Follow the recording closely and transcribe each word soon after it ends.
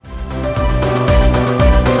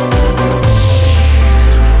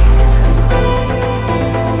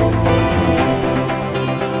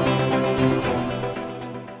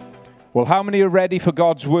Well, how many are ready for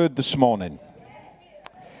God's Word this morning?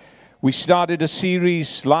 We started a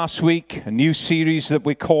series last week, a new series that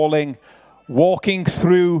we're calling Walking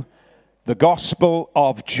Through the Gospel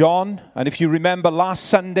of John. And if you remember last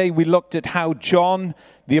Sunday, we looked at how John,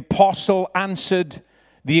 the apostle, answered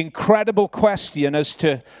the incredible question as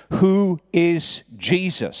to who is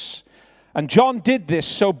Jesus. And John did this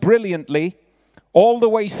so brilliantly all the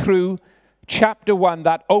way through chapter 1,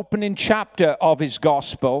 that opening chapter of his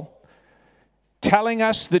gospel, telling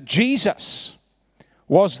us that Jesus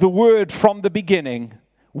was the Word from the beginning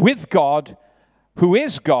with God, who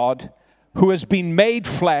is God, who has been made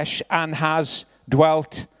flesh and has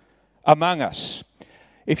dwelt among us.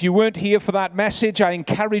 If you weren't here for that message, I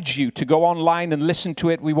encourage you to go online and listen to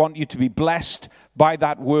it. We want you to be blessed by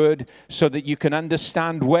that word so that you can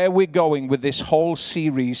understand where we're going with this whole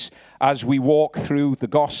series as we walk through the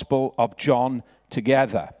Gospel of John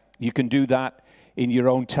together. You can do that in your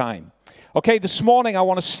own time. Okay, this morning I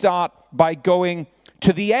want to start by going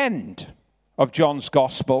to the end of John's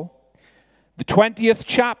Gospel, the 20th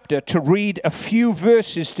chapter, to read a few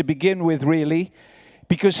verses to begin with, really,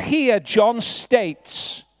 because here John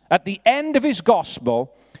states at the end of his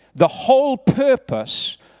Gospel the whole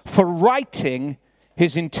purpose for writing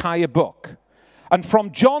his entire book. And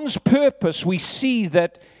from John's purpose, we see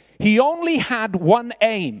that he only had one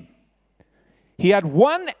aim. He had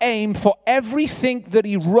one aim for everything that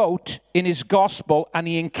he wrote in his gospel, and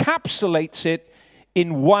he encapsulates it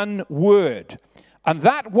in one word. And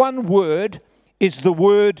that one word is the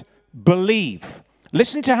word believe.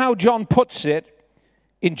 Listen to how John puts it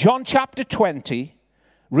in John chapter 20,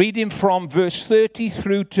 reading from verse 30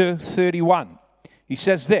 through to 31. He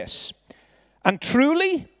says this, "And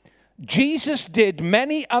truly, Jesus did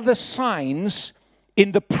many other signs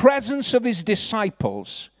in the presence of his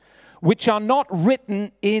disciples, which are not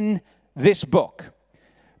written in this book.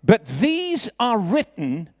 But these are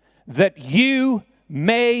written that you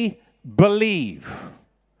may believe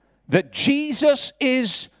that Jesus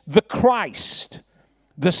is the Christ,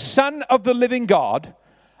 the Son of the living God,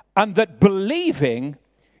 and that believing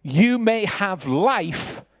you may have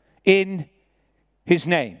life in his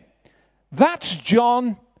name." That's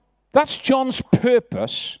John's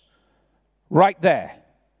purpose right there,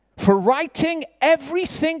 for writing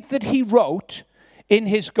everything that he wrote in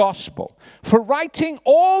his gospel, for writing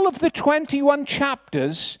all of the 21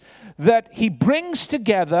 chapters that he brings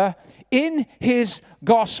together in his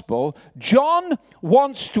gospel. John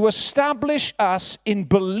wants to establish us in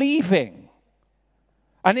believing.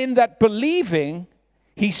 And in that believing,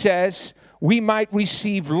 he says, we might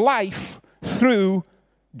receive life through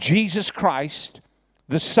Jesus Christ,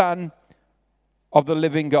 the Son of the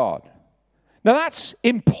living God. Now that's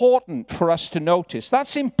important for us to notice.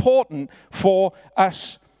 That's important for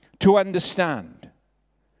us to understand.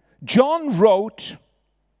 John wrote,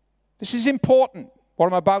 this is important, what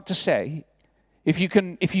I'm about to say, if you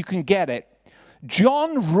can get it.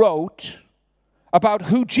 John wrote about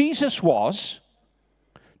who Jesus was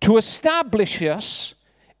to establish us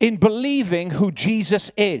in believing who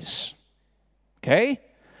Jesus is. Okay?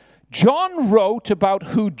 John wrote about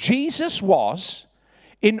who Jesus was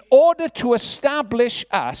in order to establish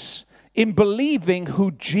us in believing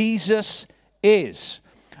who Jesus is.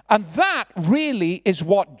 And that really is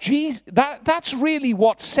what that's really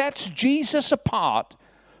what sets Jesus apart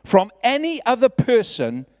from any other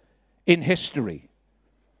person in history.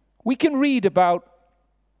 We can read about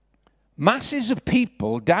masses of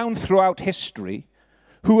people down throughout history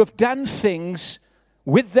who have done things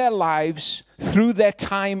with their lives through their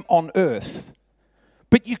time on earth.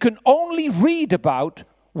 But you can only read about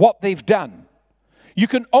what they've done. You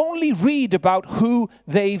can only read about who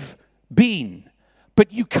they've been,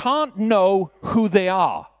 but you can't know who they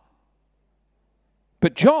are.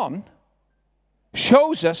 But John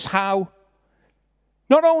shows us how,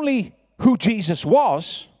 not only who Jesus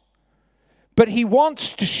was, but he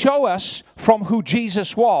wants to show us from who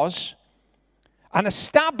Jesus was and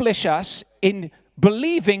establish us in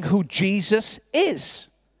believing who Jesus is.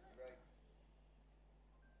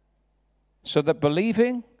 So that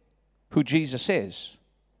believing who Jesus is,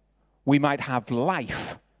 we might have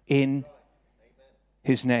life in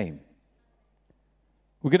his name.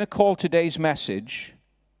 We're going to call today's message,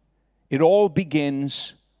 "It all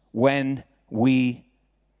begins when we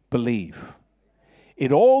believe."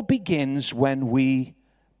 It all begins when we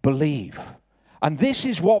believe. And this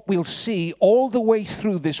is what we'll see all the way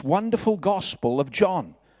through this wonderful gospel of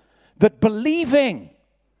John. That believing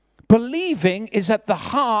is at the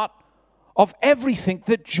heart of everything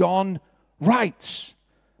that John writes.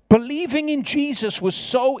 Believing in Jesus was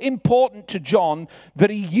so important to John that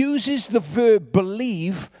he uses the verb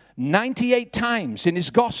believe 98 times in his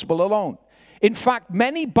gospel alone. In fact,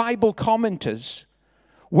 many Bible commenters,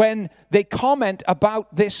 when they comment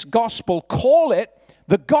about this gospel, call it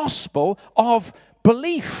the gospel of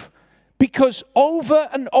belief. Because over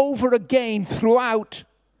and over again throughout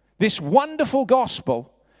this wonderful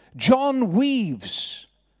gospel, John weaves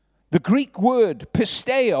the Greek word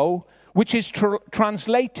pisteo, which is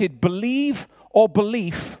translated believe or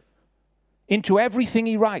belief, into everything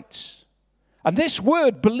he writes. And this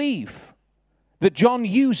word believe that John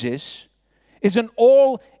uses is an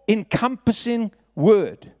all-encompassing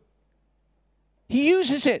word. He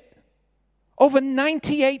uses it over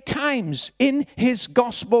 98 times in his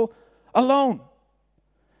gospel alone.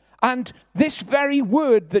 And this very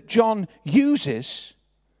word that John uses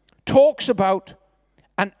talks about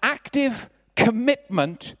an active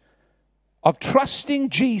commitment of trusting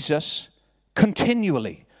Jesus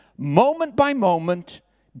continually, moment by moment,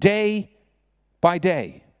 day by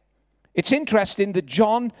day. It's interesting that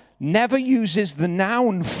John never uses the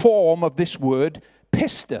noun form of this word,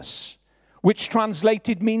 pistis, which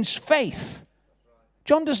translated means faith.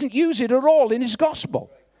 John doesn't use it at all in his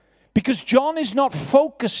gospel, because John is not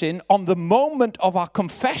focusing on the moment of our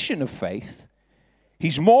confession of faith.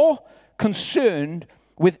 He's more concerned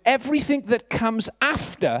with everything that comes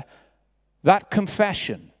after that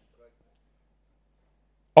confession.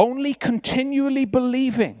 Only continually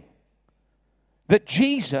believing that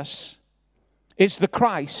Jesus is the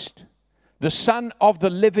Christ, the Son of the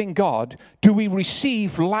living God, do we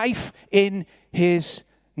receive life in his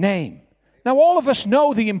name. Now, all of us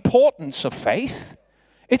know the importance of faith.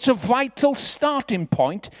 It's a vital starting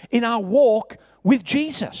point in our walk with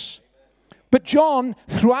Jesus. But John,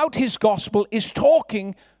 throughout his gospel, is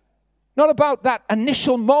talking not about that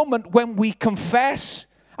initial moment when we confess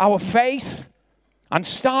our faith and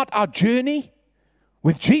start our journey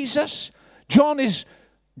with Jesus. John is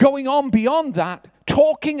going on beyond that,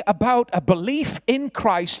 talking about a belief in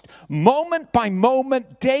Christ moment by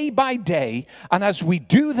moment, day by day. And as we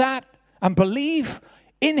do that and believe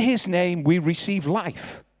in his name, we receive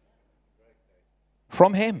life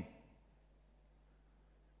from him.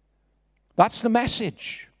 That's the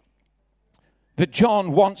message that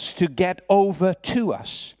John wants to get over to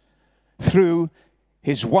us through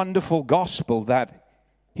his wonderful gospel that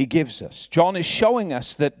he gives us. John is showing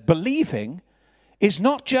us that believing is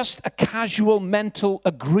not just a casual mental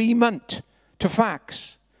agreement to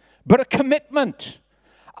facts, but a commitment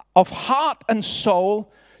of heart and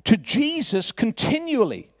soul to Jesus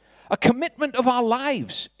continually, a commitment of our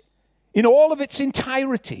lives in all of its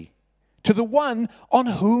entirety to the one on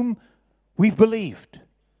whom we've believed.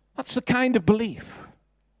 That's the kind of belief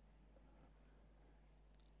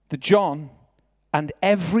that John and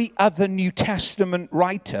every other New Testament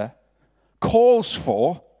writer calls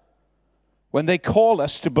for when they call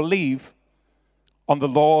us to believe on the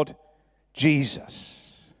Lord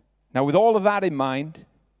Jesus. Now, with all of that in mind,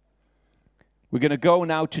 we're going to go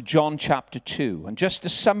now to John chapter 2. And just to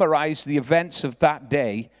summarize the events of that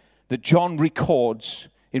day that John records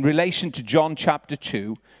in relation to John chapter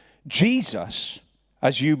 2, Jesus,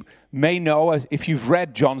 as you may know if you've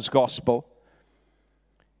read John's gospel,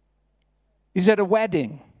 is at a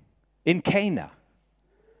wedding in Cana.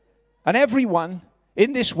 And everyone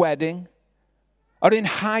in this wedding are in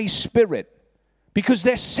high spirit because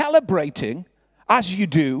they're celebrating, as you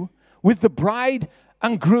do, with the bride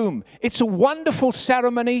and groom. It's a wonderful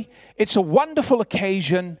ceremony. It's a wonderful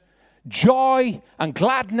occasion. Joy and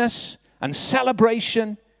gladness and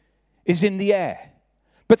celebration is in the air.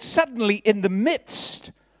 But suddenly, in the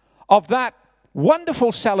midst of that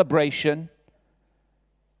wonderful celebration,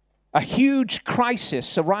 a huge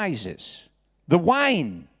crisis arises. The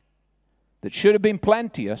wine that should have been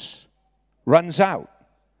plenteous runs out.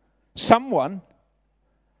 Someone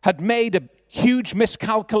had made a huge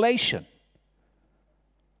miscalculation,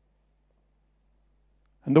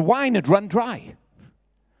 and the wine had run dry.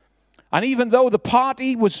 And even though the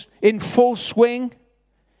party was in full swing,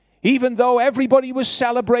 even though everybody was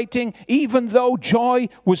celebrating, even though joy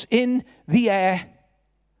was in the air,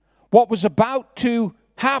 what was about to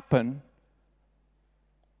happen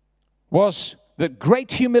was that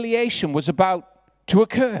great humiliation was about to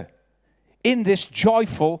occur in this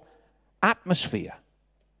joyful atmosphere.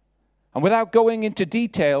 And without going into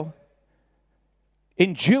detail,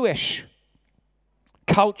 in Jewish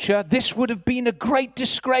culture, this would have been a great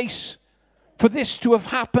disgrace for this to have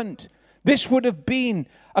happened. This would have been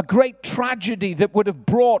a great tragedy that would have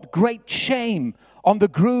brought great shame on the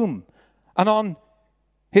groom and on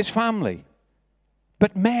his family.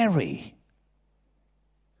 But Mary,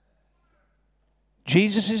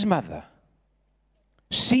 Jesus' mother,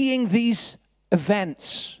 seeing these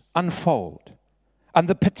events unfold and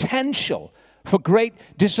the potential for great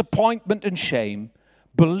disappointment and shame,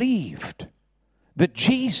 believed that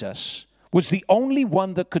Jesus was the only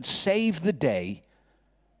one that could save the day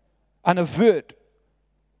and avert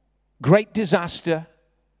great disaster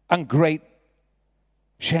and great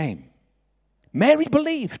shame. Mary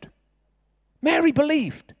believed. Mary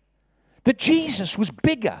believed that Jesus was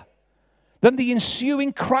bigger than the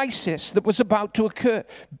ensuing crisis that was about to occur,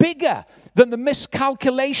 bigger than the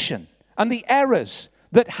miscalculation and the errors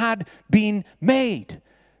that had been made.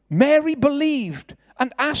 Mary believed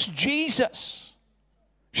and asked Jesus.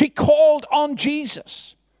 She called on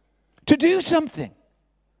Jesus to do something,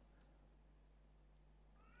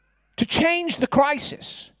 to change the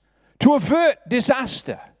crisis, to avert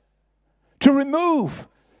disaster, to remove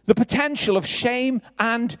the potential of shame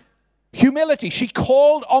and humility. She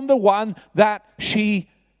called on the one that she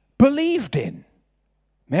believed in.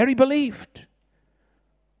 Mary believed.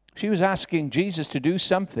 She was asking Jesus to do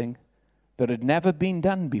something that had never been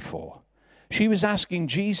done before. She was asking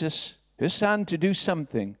Jesus, her son, to do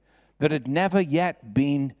something that had never yet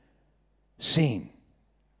been seen.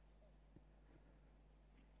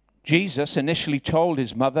 Jesus initially told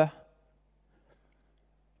his mother,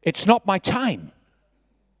 "It's not my time.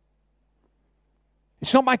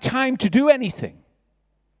 It's not my time to do anything."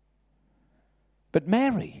 But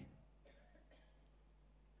Mary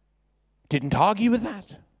didn't argue with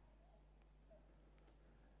that.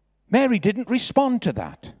 Mary didn't respond to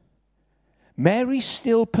that. Mary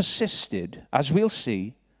still persisted, as we'll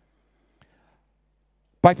see,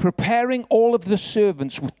 by preparing all of the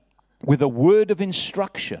servants with a word of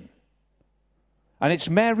instruction. And it's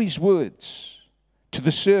Mary's words to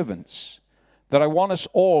the servants that I want us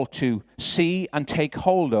all to see and take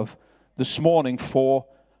hold of this morning for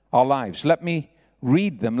our lives. Let me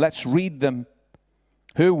read them. Let's read them,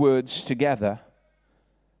 her words together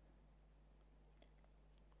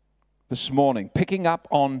this morning. Picking up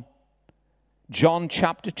on John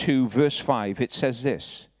chapter 2, verse 5, it says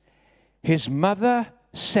this: "His mother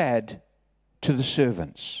said to the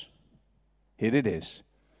servants," here it is,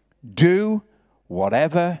 "Do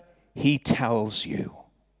whatever he tells you."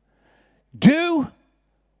 Do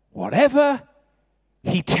whatever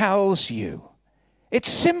he tells you. It's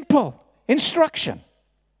simple instruction.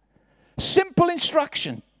 Simple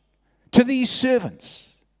instruction to these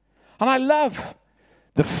servants. And I love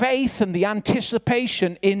the faith and the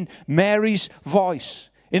anticipation in Mary's voice.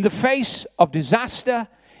 In the face of disaster,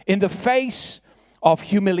 in the face of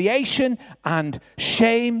humiliation and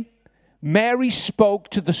shame, Mary spoke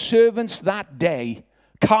to the servants that day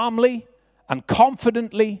calmly and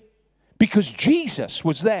confidently because Jesus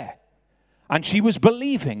was there. And she was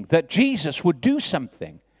believing that Jesus would do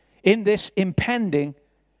something in this impending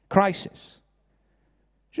crisis.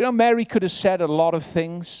 Do you know, Mary could have said a lot of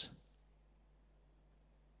things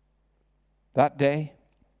that day.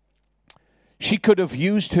 She could have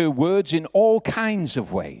used her words in all kinds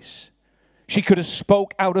of ways. She could have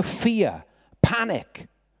spoke out of fear, panic,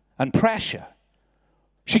 and pressure.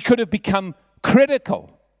 She could have become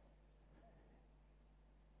critical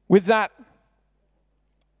with that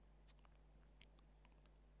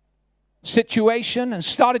situation and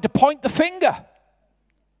started to point the finger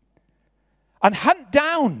and hunt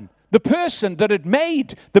down the person that had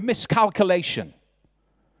made the miscalculation.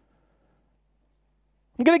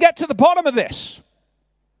 I'm going to get to the bottom of this.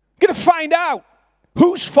 I'm going to find out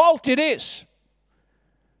whose fault it is.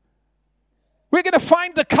 We're going to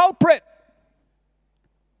find the culprit.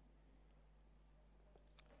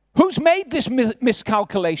 Who's made this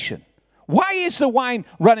miscalculation? Why is the wine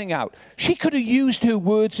running out? She could have used her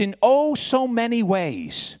words in oh so many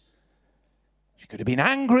ways. She could have been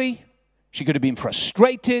angry. She could have been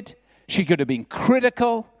frustrated. She could have been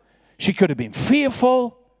critical. She could have been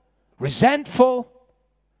fearful, resentful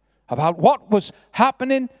about what was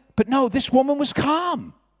happening. But no, this woman was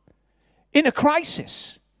calm in a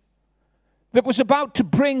crisis that was about to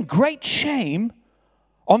bring great shame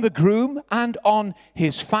on the groom and on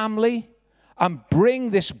his family and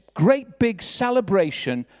bring this great big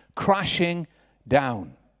celebration crashing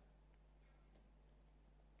down.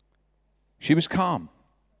 She was calm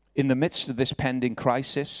in the midst of this pending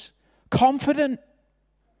crisis, confident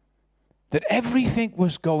that everything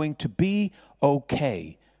was going to be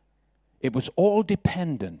okay. It was all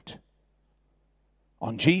dependent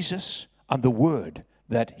on Jesus and the word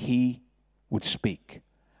that he would speak.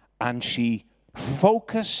 And she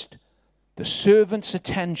focused the servant's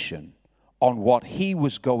attention on what he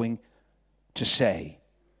was going to say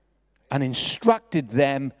and instructed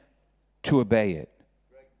them to obey it.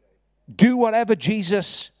 Do whatever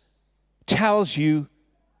Jesus tells you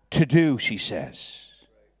to do, she says.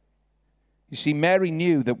 You see, Mary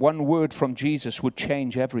knew that one word from Jesus would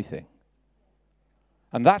change everything.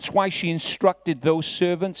 And that's why she instructed those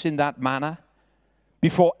servants in that manner.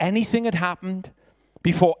 Before anything had happened,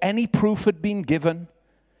 before any proof had been given,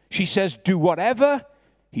 she says, do whatever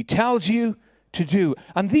he tells you to do.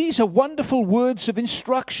 And these are wonderful words of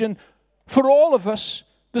instruction for all of us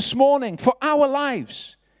this morning, for our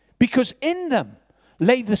lives, because in them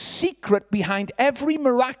lay the secret behind every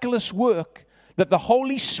miraculous work that the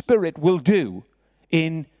Holy Spirit will do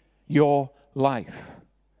in your life.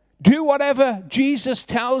 Do whatever Jesus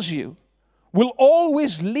tells you will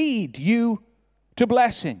always lead you to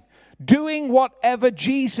blessing. Doing whatever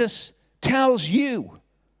Jesus tells you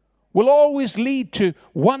will always lead to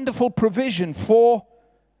wonderful provision for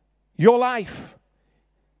your life.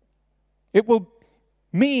 It will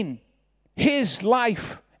mean his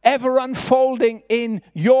life ever unfolding in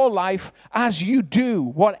your life as you do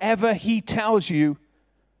whatever he tells you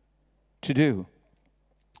to do.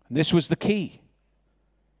 This was the key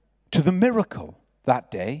to the miracle that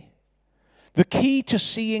day, the key to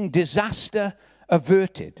seeing disaster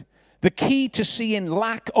averted, the key to seeing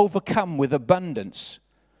lack overcome with abundance,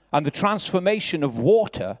 and the transformation of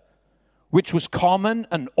water, which was common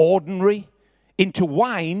and ordinary, into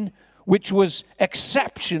wine, which was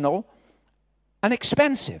exceptional and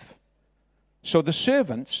expensive. So the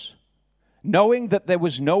servants, knowing that there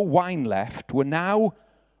was no wine left, were now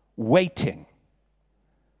waiting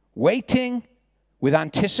with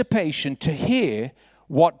anticipation to hear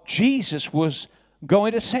what Jesus was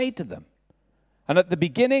going to say to them. And at the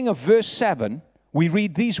beginning of verse 7, we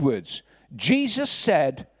read these words. Jesus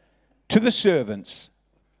said to the servants,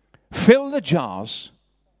 fill the jars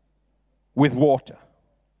with water.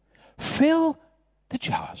 Fill the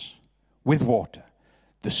jars with water.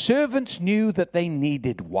 The servants knew that they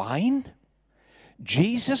needed wine.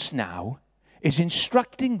 Jesus now is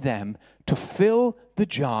instructing them to fill the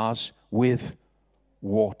jars with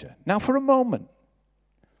water. Now, for a moment,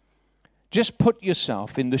 just put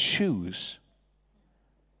yourself in the shoes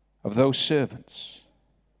of those servants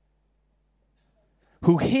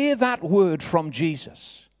who hear that word from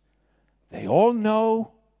Jesus. They all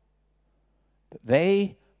know that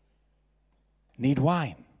they need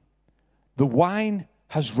wine. The wine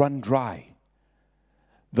has run dry.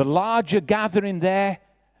 The larger gathering there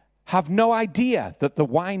have no idea that the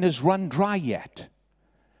wine has run dry yet.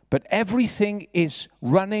 But everything is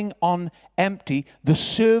running on empty. The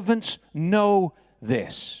servants know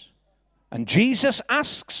this. And Jesus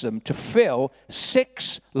asks them to fill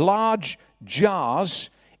 6 large jars,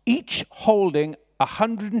 each holding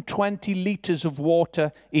 120 liters of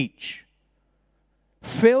water each.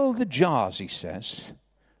 Fill the jars, he says,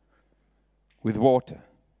 with water.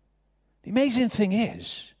 The amazing thing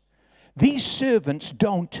is, these servants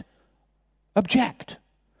don't object.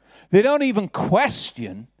 They don't even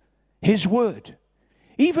question his word.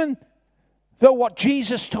 Even though what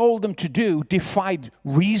Jesus told them to do defied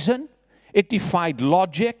reason, it defied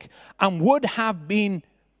logic, and would have been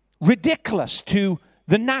ridiculous to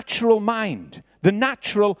the natural mind, the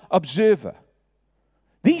natural observer.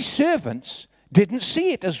 These servants didn't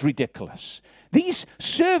see it as ridiculous. These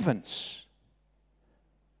servants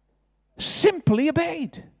simply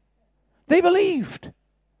obeyed. They believed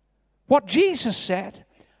what Jesus said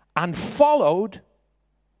and followed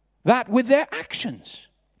that with their actions.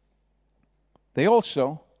 They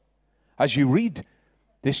also, as you read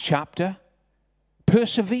this chapter,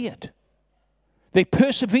 persevered. They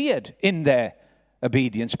persevered in their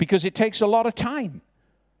obedience because it takes a lot of time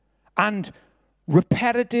and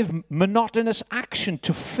repetitive, monotonous action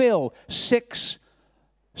to fill 6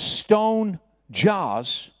 stone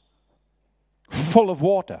jars full of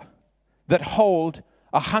water that hold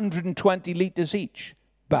 120 liters each.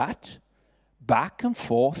 But back and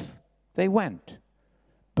forth they went,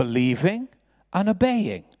 believing and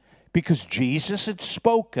obeying, because Jesus had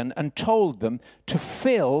spoken and told them to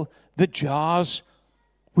fill the jars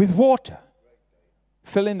with water.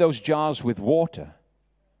 Filling those jars with water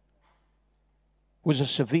was a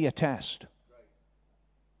severe test.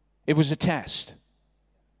 It was a test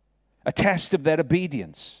of their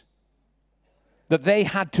obedience, that they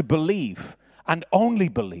had to believe and only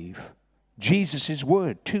believe Jesus'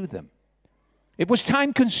 word to them. It was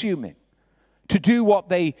time-consuming to do what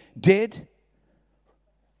they did.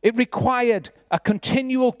 It required a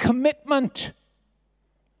continual commitment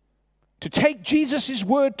to take Jesus'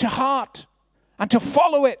 word to heart and to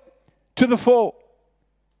follow it to the full.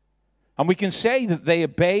 And we can say that they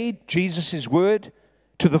obeyed Jesus' word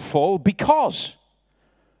to the full because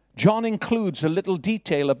John includes a little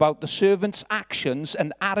detail about the servants' actions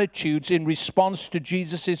and attitudes in response to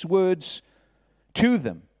Jesus' words to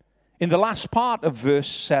them in the last part of verse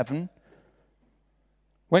 7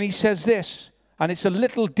 when he says this, and it's a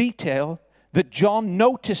little detail that John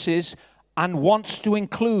notices and wants to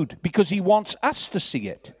include because he wants us to see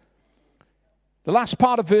it. The last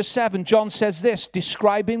part of verse 7, John says this,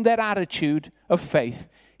 describing their attitude of faith.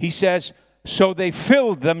 He says, so they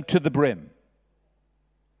filled them to the brim.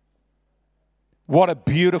 What a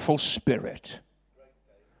beautiful spirit.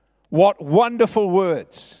 What wonderful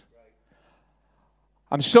words.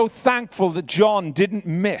 I'm so thankful that John didn't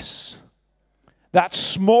miss that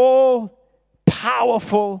small,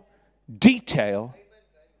 powerful detail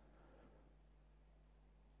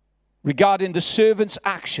regarding the servants'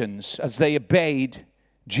 actions as they obeyed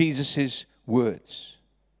Jesus' words.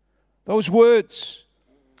 Those words,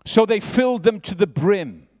 so they filled them to the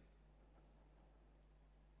brim,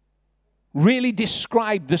 really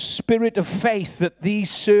describe the spirit of faith that these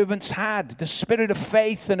servants had, the spirit of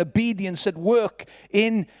faith and obedience at work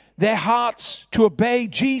in their hearts to obey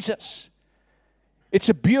Jesus. It's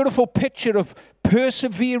a beautiful picture of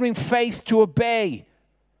persevering faith to obey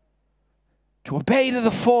to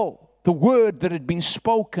the full the word that had been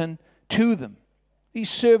spoken to them. These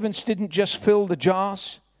servants didn't just fill the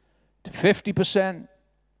jars to 50%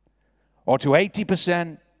 or to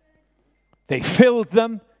 80%. They filled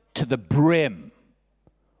them to the brim.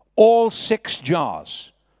 All 6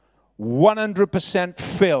 jars, 100%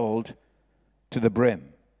 filled to the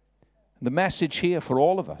brim. The message here for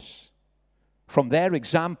all of us from their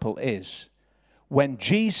example is when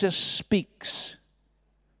Jesus speaks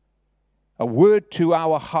a word to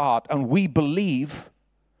our heart and we believe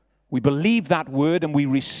that word and we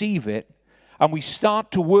receive it and we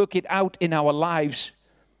start to work it out in our lives,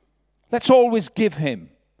 let's always give him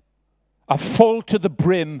a full to the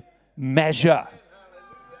brim measure.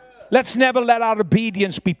 Let's never let our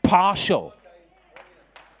obedience be partial.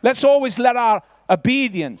 Let's always let our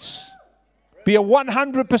obedience be a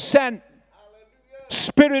 100%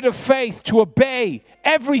 spirit of faith to obey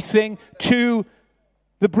everything to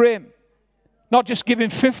the brim. Not just giving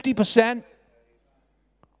 50%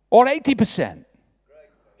 or 80%.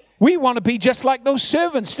 We want to be just like those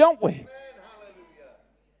servants, don't we?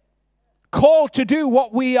 Called to do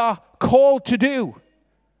what we are called to do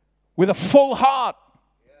with a full heart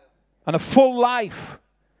and a full life,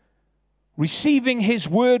 receiving his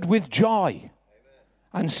word with joy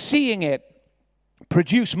and seeing it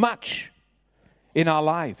produce much in our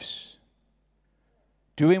lives,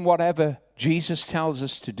 doing whatever Jesus tells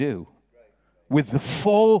us to do with the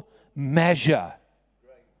full measure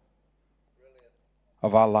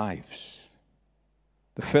of our lives.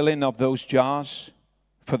 The filling of those jars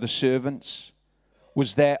for the servants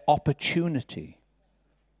was their opportunity.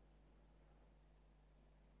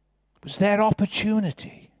 It was their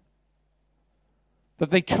opportunity that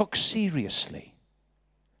they took seriously.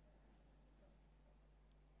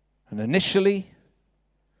 And initially,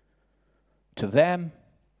 to them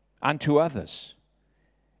and to others,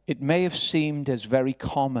 it may have seemed as very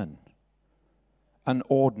common and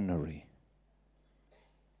ordinary.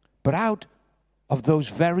 But out of those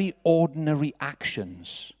very ordinary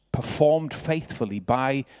actions performed faithfully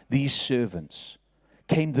by these servants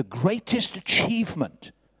came the greatest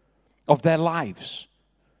achievement of their lives,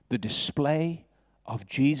 the display of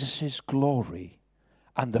Jesus' glory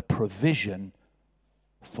and the provision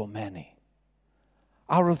for many.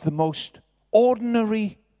 Out of the most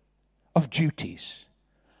ordinary of duties,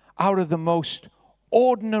 out of the most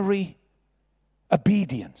ordinary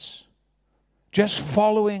obedience, just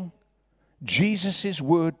following Jesus'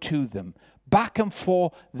 word to them, back and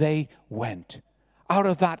forth they went. Out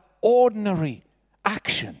of that ordinary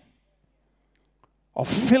action of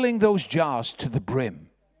filling those jars to the brim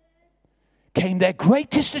came their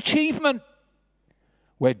greatest achievement,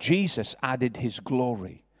 where Jesus added his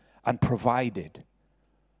glory and provided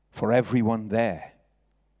for everyone there.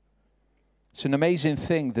 It's an amazing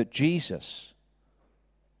thing that Jesus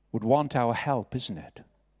would want our help, isn't it? Have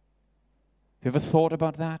you ever thought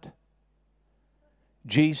about that?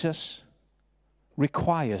 Jesus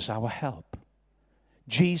requires our help.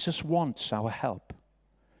 Jesus wants our help.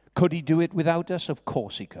 Could he do it without us? Of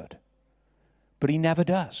course he could. But he never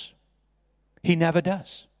does. He never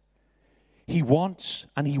does. He wants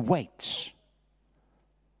and he waits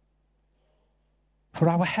for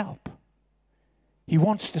our help. He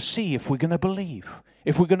wants to see if we're going to believe,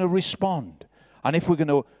 if we're going to respond, and if we're going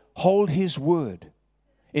to hold his word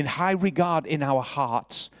in high regard in our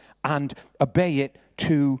hearts and obey it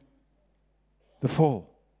to the full.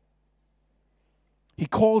 He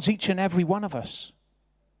calls each and every one of us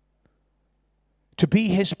to be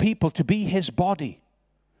his people, to be his body,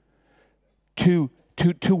 to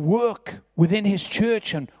to work within his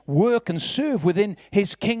church and work and serve within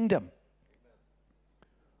his kingdom.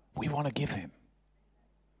 We want to give him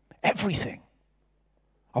everything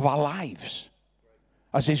of our lives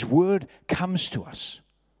as his word comes to us.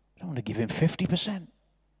 We don't want to give him 50%.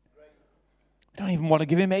 We don't even want to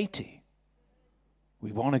give him 80%.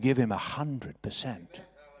 We want to give him 100%.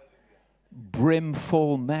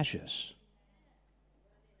 Brimful measures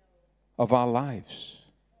of our lives.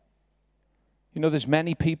 You know, there's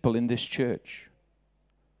many people in this church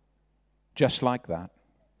just like that.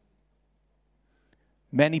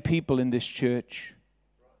 Many people in this church,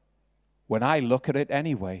 when I look at it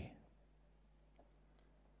anyway,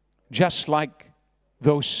 just like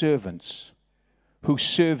those servants who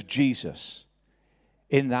served Jesus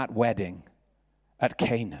in that wedding at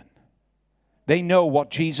Canaan. They know what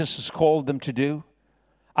Jesus has called them to do,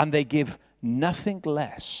 and they give nothing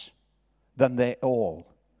less than their all.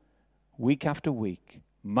 Week after week,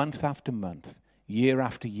 month after month, year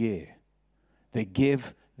after year, they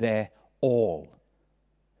give their all.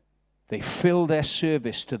 They fill their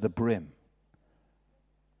service to the brim.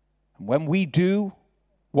 And when we do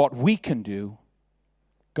what we can do,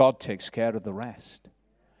 God takes care of the rest.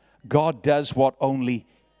 God does what only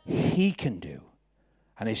he can do.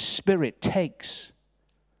 And his Spirit takes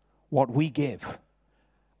what we give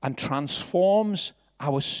and transforms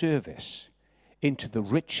our service into the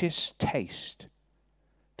richest taste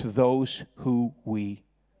to those who we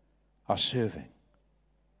are serving.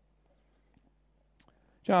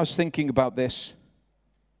 You know, I was thinking about this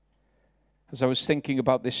as I was thinking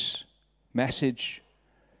about this message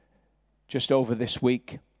just over this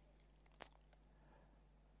week.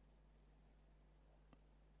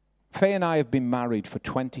 Faye and I have been married for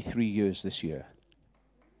 23 years this year.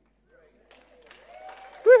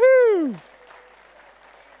 Woohoo!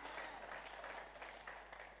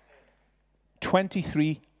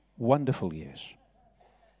 23 wonderful years.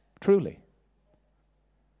 Truly.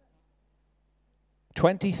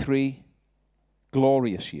 23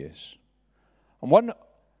 glorious years. And one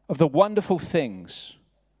of the wonderful things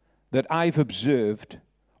that I've observed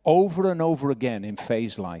over and over again in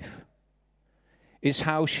Faye's life is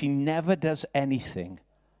how she never does anything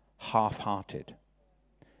half-hearted.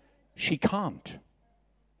 She can't.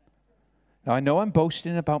 Now, I know I'm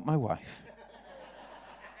boasting about my wife.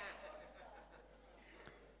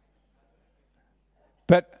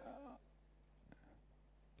 But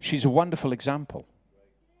she's a wonderful example.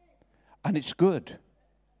 And it's good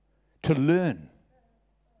to learn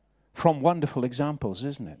from wonderful examples,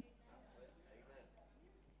 isn't it?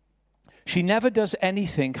 She never does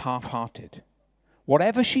anything half-hearted.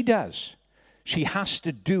 Whatever she does, she has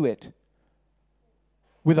to do it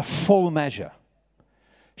with a full measure.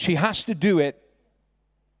 She has to do it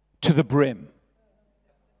to the brim.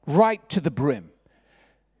 Right to the brim.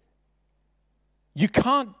 You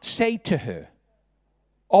can't say to her,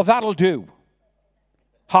 "Oh, that'll do,"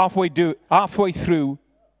 halfway through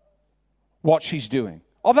what she's doing.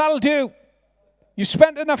 "Oh, that'll do. You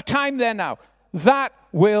spent enough time there now. That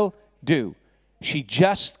will do." She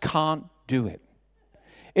just can't do it.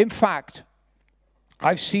 In fact,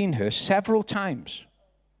 I've seen her several times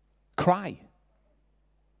cry.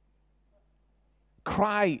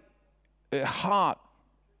 Cry, her heart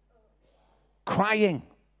crying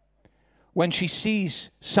when she sees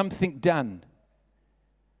something done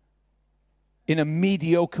in a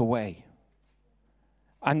mediocre way.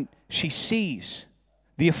 And she sees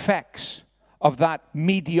the effects of that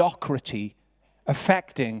mediocrity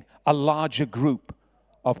affecting a larger group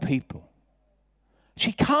of people.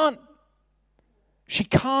 She can't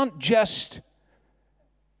just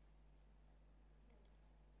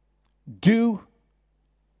do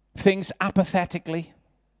things apathetically.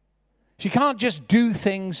 She can't just do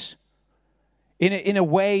things in a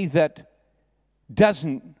way that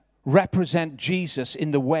doesn't represent Jesus in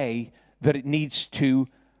the way that it needs to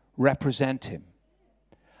represent him.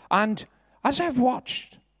 And as I've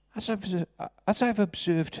watched, as I've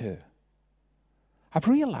observed her, I've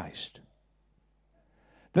realized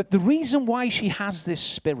that the reason why she has this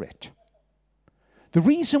spirit, the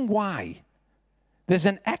reason why there's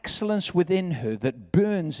an excellence within her that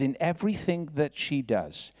burns in everything that she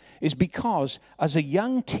does, is because as a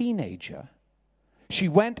young teenager, she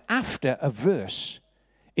went after a verse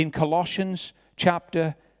in Colossians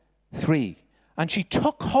chapter 3. And she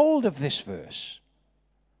took hold of this verse.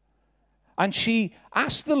 And she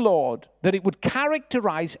asked the Lord that it would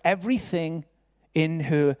characterize everything in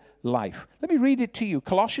her life. Let me read it to you.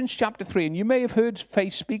 Colossians chapter 3. And you may have heard Faye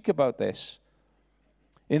speak about this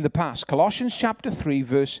in the past. Colossians chapter 3,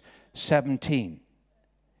 verse 17.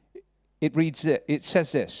 It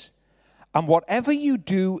says this: And whatever you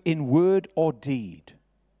do in word or deed,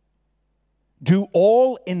 do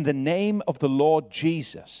all in the name of the Lord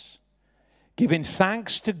Jesus, giving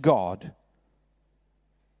thanks to God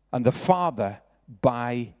and the Father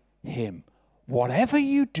by him. Whatever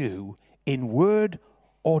you do in word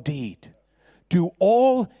or deed, do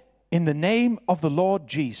all in the name of the Lord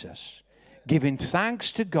Jesus, giving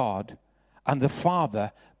thanks to God and the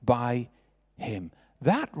Father by him.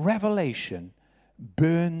 That revelation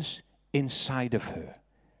burns inside of her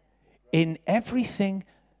in everything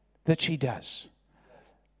that she does.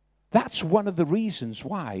 That's one of the reasons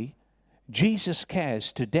why Jesus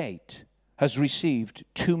Cares to date has received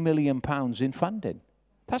 £2 million in funding.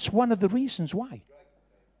 That's one of the reasons why.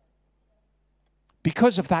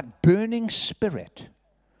 Because of that burning spirit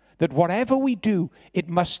that whatever we do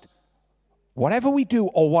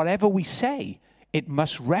or whatever we say, it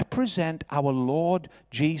must represent our Lord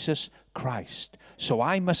Jesus Christ. So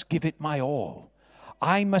I must give it my all.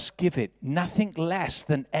 I must give it nothing less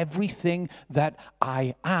than everything that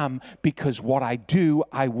I am, because what I do,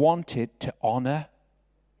 I want it to honor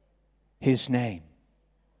his name.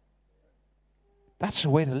 That's the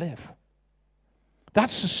way to live.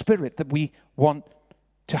 That's the spirit that we want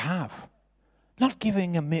to have. Not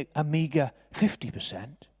giving a meager 50%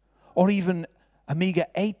 or even a meager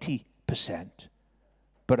 80%,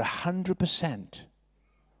 but 100%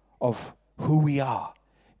 of who we are,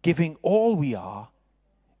 giving all we are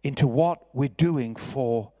into what we're doing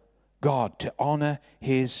for God to honor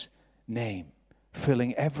his name,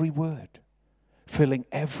 filling every word, filling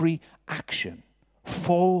every action,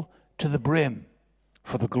 full to the brim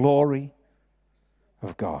for the glory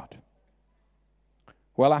of God.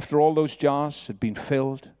 Well, after all those jars had been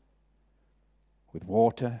filled with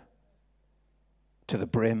water to the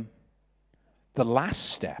brim, the last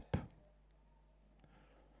step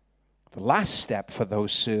for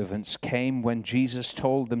those servants came when Jesus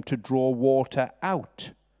told them to draw water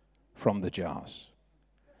out from the jars.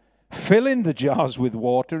 Filling the jars with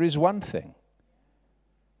water is one thing.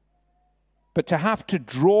 But to have to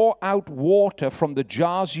draw out water from the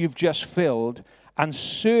jars you've just filled and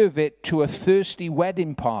serve it to a thirsty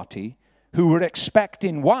wedding party who were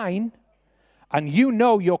expecting wine, and you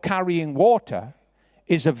know you're carrying water,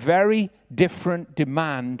 is a very different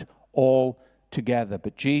demand altogether.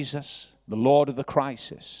 But Jesus, the Lord of the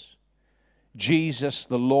crisis, Jesus,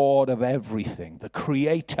 the Lord of everything, the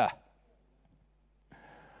Creator,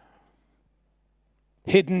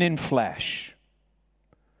 hidden in flesh,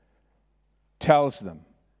 tells them,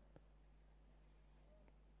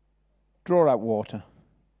 draw out water,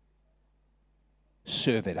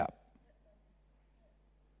 serve it up.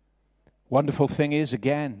 Wonderful thing is,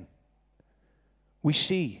 again, we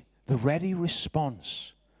see the ready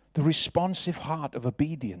response, the responsive heart of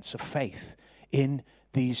obedience, of faith in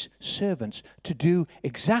these servants to do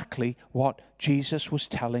exactly what Jesus was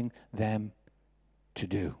telling them to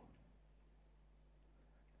do.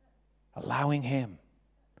 Allowing him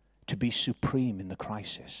to be supreme in the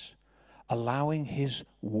crisis, allowing his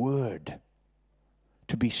word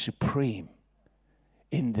to be supreme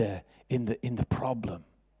in the problem.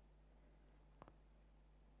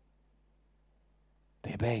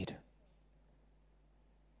 They obeyed.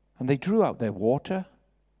 And they drew out their water,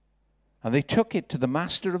 and they took it to the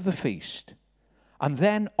master of the feast, and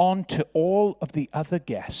then on to all of the other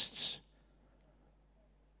guests.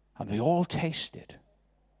 And they all tasted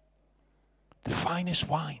the finest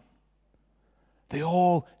wine. They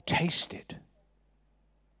all tasted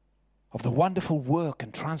of the wonderful work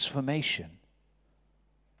and transformation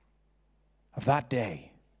of that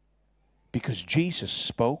day, because Jesus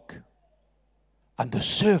spoke and the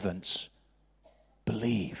servants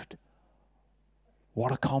believed.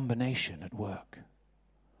 What a combination at work.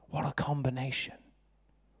 What a combination.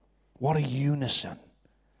 What a unison,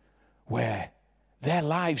 where their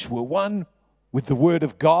lives were one with the Word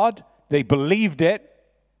of God. They believed it.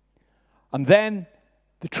 And then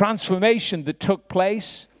the transformation that took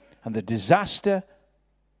place and the disaster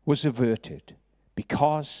was averted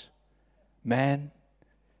because men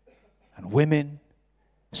and women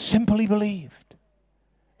simply believed,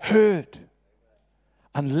 heard,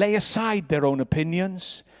 and lay aside their own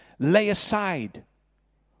opinions, lay aside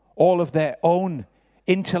all of their own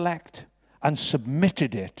intellect, and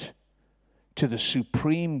submitted it to the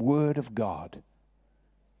supreme Word of God,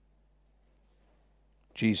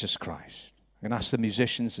 Jesus Christ. I'm going to ask the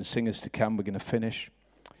musicians and singers to come. We're going to finish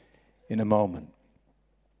in a moment.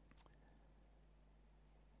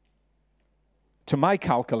 To my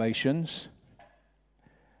calculations,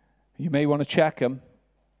 you may want to check them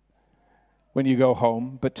when you go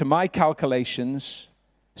home, but to my calculations,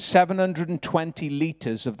 720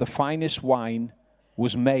 liters of the finest wine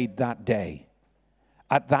was made that day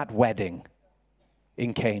at that wedding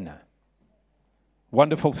in Cana.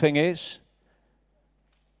 Wonderful thing is,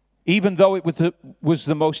 even though it was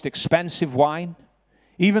the most expensive wine,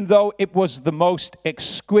 even though it was the most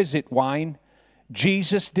exquisite wine,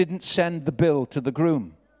 Jesus didn't send the bill to the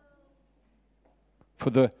groom for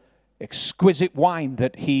the exquisite wine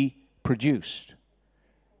that he produced.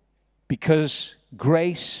 Because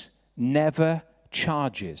grace never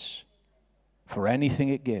charges for anything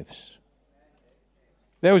it gives.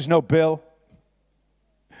 There was no bill.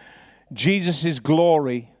 Jesus'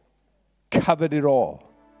 glory covered it all.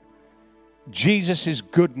 Jesus'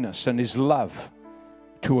 goodness and his love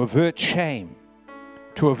to avert shame,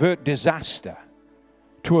 to avert disaster,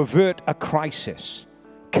 to avert a crisis,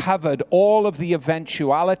 covered all of the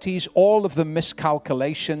eventualities, all of the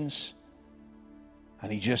miscalculations,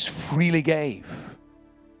 and he just freely gave,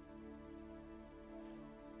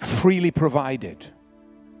 freely provided,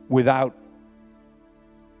 without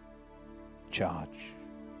charge.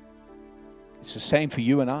 It's the same for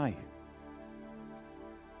you and I.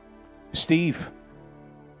 Steve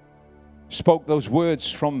spoke those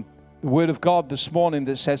words from the Word of God this morning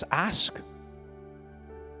that says, ask,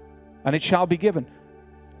 and it shall be given.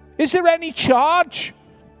 Is there any charge?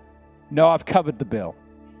 No, I've covered the bill.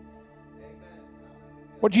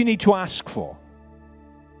 What do you need to ask for?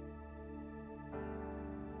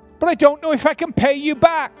 But I don't know if I can pay you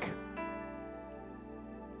back.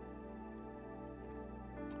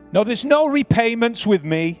 No, there's no repayments with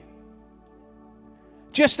me.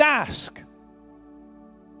 Just ask,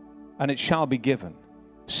 and it shall be given.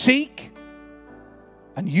 Seek,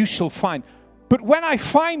 and you shall find. But when I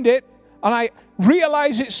find it, and I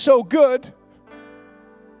realize it's so good,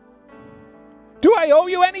 do I owe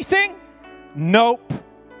you anything? Nope.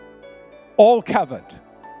 All covered.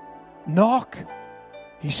 Knock,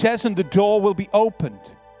 he says, and the door will be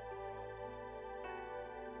opened.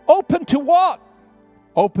 Open to what?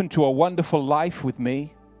 Open to a wonderful life with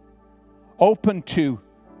me. Open to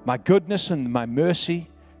my goodness and my mercy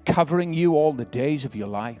covering you all the days of your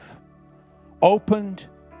life. Opened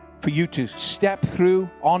for you to step through,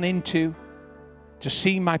 on into, to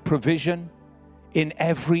see my provision in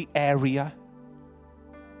every area.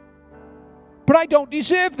 But I don't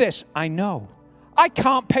deserve this. I know. I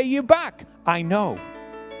can't pay you back. I know.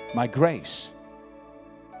 My grace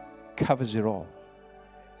covers it all.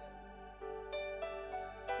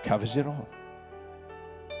 Covers it all.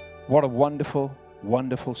 What a wonderful,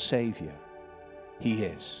 wonderful Savior he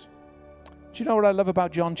is. Do you know what I love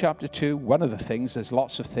about John chapter 2? One of the things, there's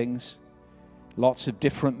lots of things, lots of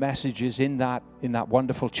different messages in that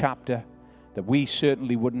wonderful chapter that we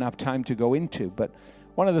certainly wouldn't have time to go into. But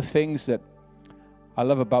one of the things that I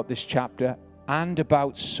love about this chapter, and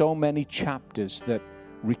about so many chapters that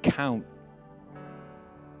recount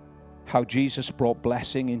how Jesus brought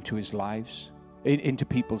blessing into his lives, into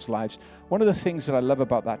people's lives. One of the things that I love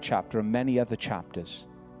about that chapter and many other chapters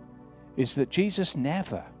is that Jesus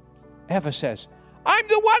never, ever says, I'm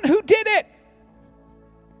the one who did it.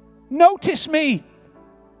 Notice me.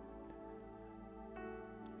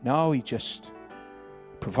 No, he just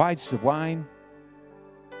provides the wine.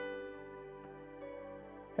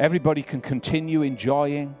 Everybody can continue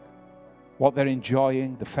enjoying what they're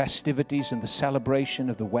enjoying, the festivities and the celebration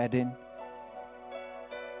of the wedding.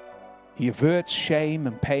 He averts shame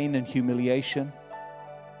and pain and humiliation.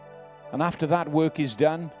 And after that work is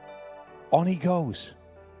done, on he goes.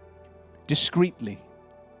 Discreetly,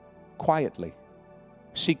 quietly,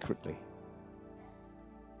 secretly.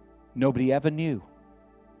 Nobody ever knew.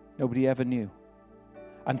 Nobody ever knew.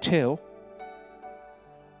 Until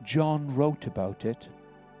John wrote about it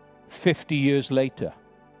 50 years later.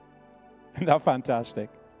 Isn't that fantastic?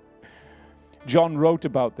 John wrote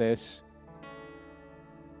about this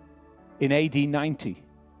in AD 90,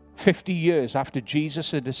 50 years after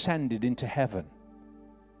Jesus had ascended into heaven.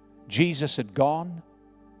 Jesus had gone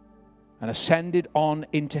and ascended on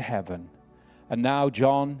into heaven. And now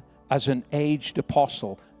John, as an aged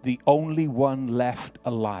apostle, the only one left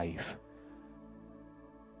alive,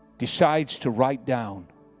 decides to write down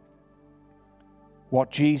what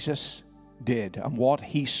Jesus did and what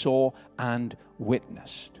he saw and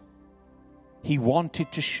witnessed. He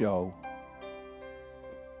wanted to show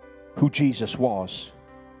who Jesus was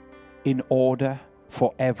in order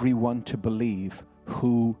for everyone to believe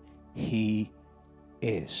who he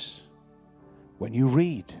is. When you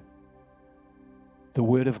read the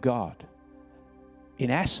Word of God, in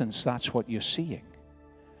essence, that's what you're seeing.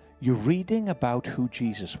 You're reading about who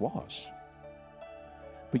Jesus was.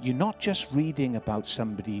 But you're not just reading about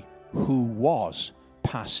somebody who was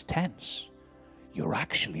past tense. You're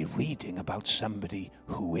actually reading about somebody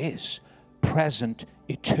who is present,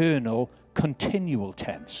 eternal, continual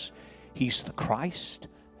tense. He's the Christ.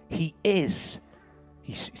 He is.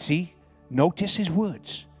 See, notice his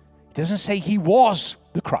words. It doesn't say he was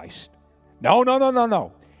the Christ.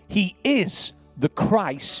 No. He is the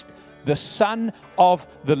Christ, the Son of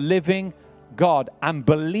the living God. And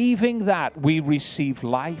believing that, we receive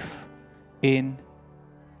life in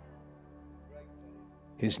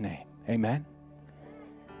his name. Amen.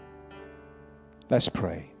 Let's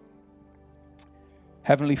pray.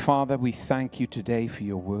 Heavenly Father, we thank you today for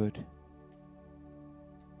your word.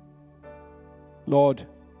 Lord,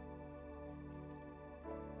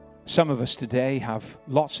 some of us today have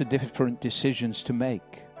lots of different decisions to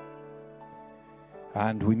make.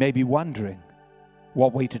 And we may be wondering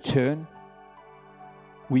what way to turn.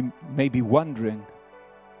 We may be wondering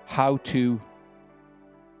how to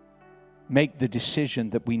make the decision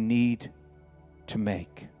that we need to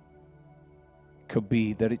make. It could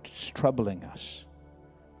be that it's troubling us.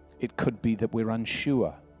 It could be that we're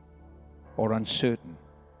unsure or uncertain.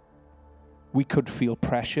 We could feel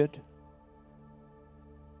pressured.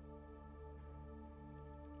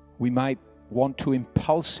 We might want to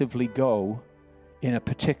impulsively go in a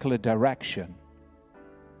particular direction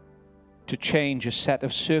to change a set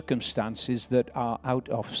of circumstances that are out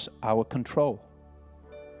of our control.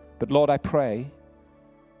 But Lord, I pray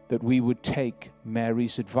that we would take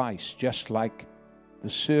Mary's advice, just like the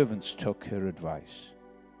servants took her advice.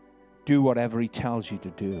 Do whatever he tells you to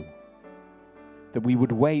do. That we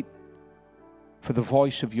would wait for the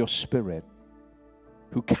voice of your Spirit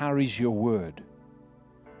who carries your word.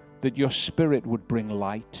 That your Spirit would bring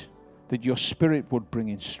light, that your Spirit would bring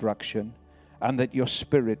instruction, and that your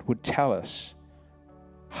Spirit would tell us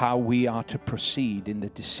how we are to proceed in the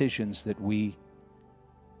decisions that we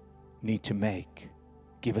need to make.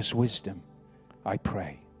 Give us wisdom, I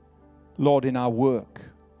pray. Lord, in our work,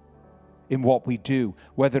 in what we do,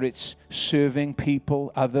 whether it's serving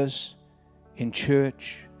people, others, in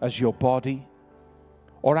church, as your body,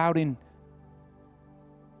 or out in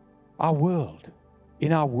our world,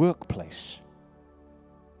 in our workplace.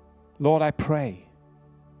 Lord, I pray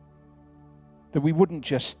that we wouldn't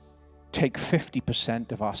just take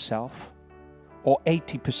 50% of ourselves or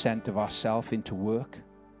 80% of ourselves into work.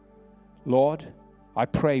 Lord, I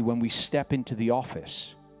pray when we step into the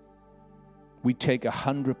office, we take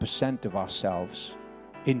 100% of ourselves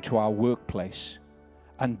into our workplace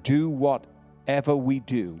and do whatever we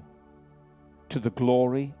do to the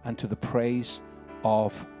glory and to the praise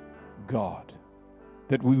of God.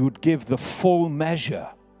 That we would give the full measure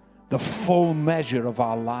of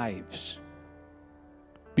our lives.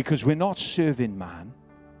 Because we're not serving man,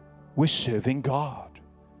 we're serving God.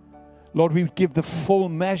 Lord, we would give the full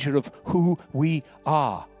measure of who we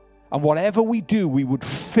are. And whatever we do, we would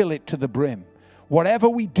fill it to the brim. Whatever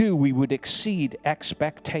we do, we would exceed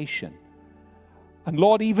expectation. And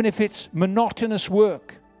Lord, even if it's monotonous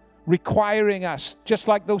work, requiring us, just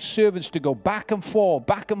like those servants, to go back and forth,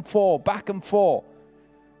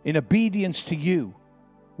 in obedience to you,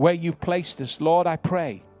 where you've placed us, Lord, I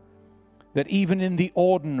pray that even in the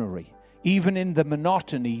ordinary, even in the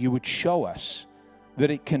monotony, you would show us that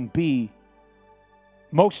it can be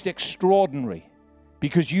most extraordinary,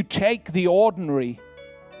 because you take the ordinariness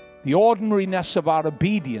of our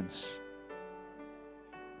obedience,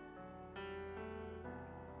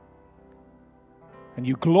 and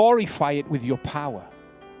you glorify it with your power,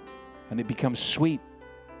 and it becomes sweet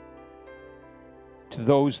to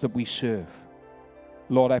those that we serve.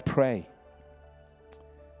 Lord, I pray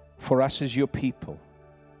for us as your people,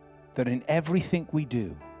 that in everything we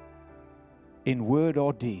do, in word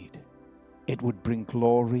or deed, it would bring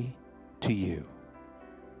glory to you.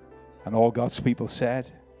 And all God's people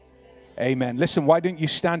said, amen. Listen, why don't you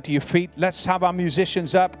stand to your feet? Let's have our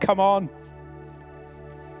musicians up. Come on.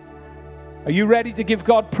 Are you ready to give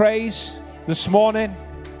God praise this morning?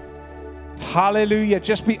 Hallelujah.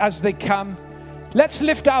 Just as they come, let's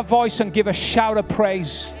lift our voice and give a shout of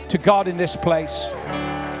praise to God in this place.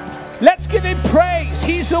 Let's give him praise.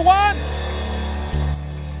 He's the one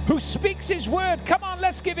who speaks his word. Come on,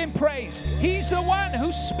 let's give him praise. He's the one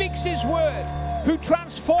who speaks his word, who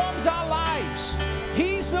transforms our lives.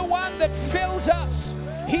 He's the one that fills us.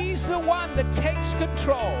 He's the one that takes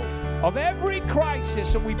control of every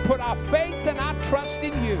crisis, and we put our faith and our trust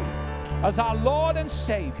in you as our Lord and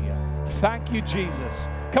Savior. Thank you, Jesus.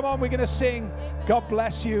 Come on, we're going to sing. God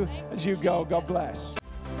bless you as you go. God bless.